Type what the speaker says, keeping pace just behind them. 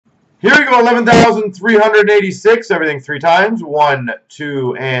Here we go, 11,386. Everything 3 times. 1,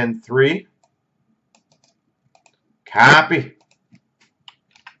 2, and 3. Copy.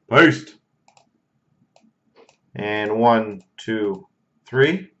 Paste. And 1, 2,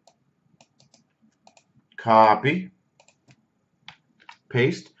 3. Copy.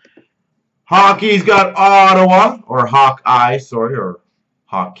 Paste. Hockey's got Ottawa, or Hawkeye, sorry, or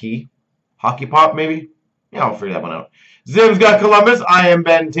Hockey. Hockey Pop, maybe? Yeah, I'll figure that one out. Zim's got Columbus. I am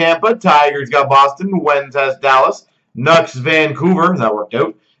Ben Tampa. Tigers got Boston. Wens has Dallas. Nux Vancouver. That worked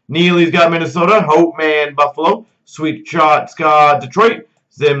out. Neely's got Minnesota. Hope Man Buffalo. Sweet Shot's got Detroit.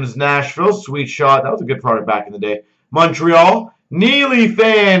 Zim's Nashville. Sweet Shot. That was a good product back in the day. Montreal. Neely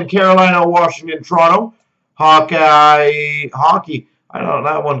Fan. Carolina, Washington, Toronto. Hawkeye. Hockey. I don't know.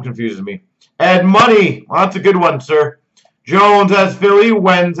 That one confuses me. Ed Money. Well, that's a good one, sir. Jones has Philly.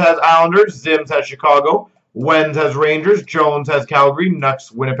 Wens has Islanders. Zims has Chicago. Wens has Rangers. Jones has Calgary. Nux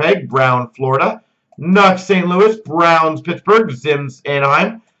Winnipeg. Brown Florida. Nux St. Louis. Browns Pittsburgh. Zims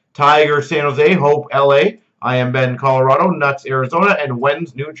Anaheim. Tiger San Jose. Hope LA. I am Ben Colorado. Nux Arizona. And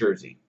Wens New Jersey.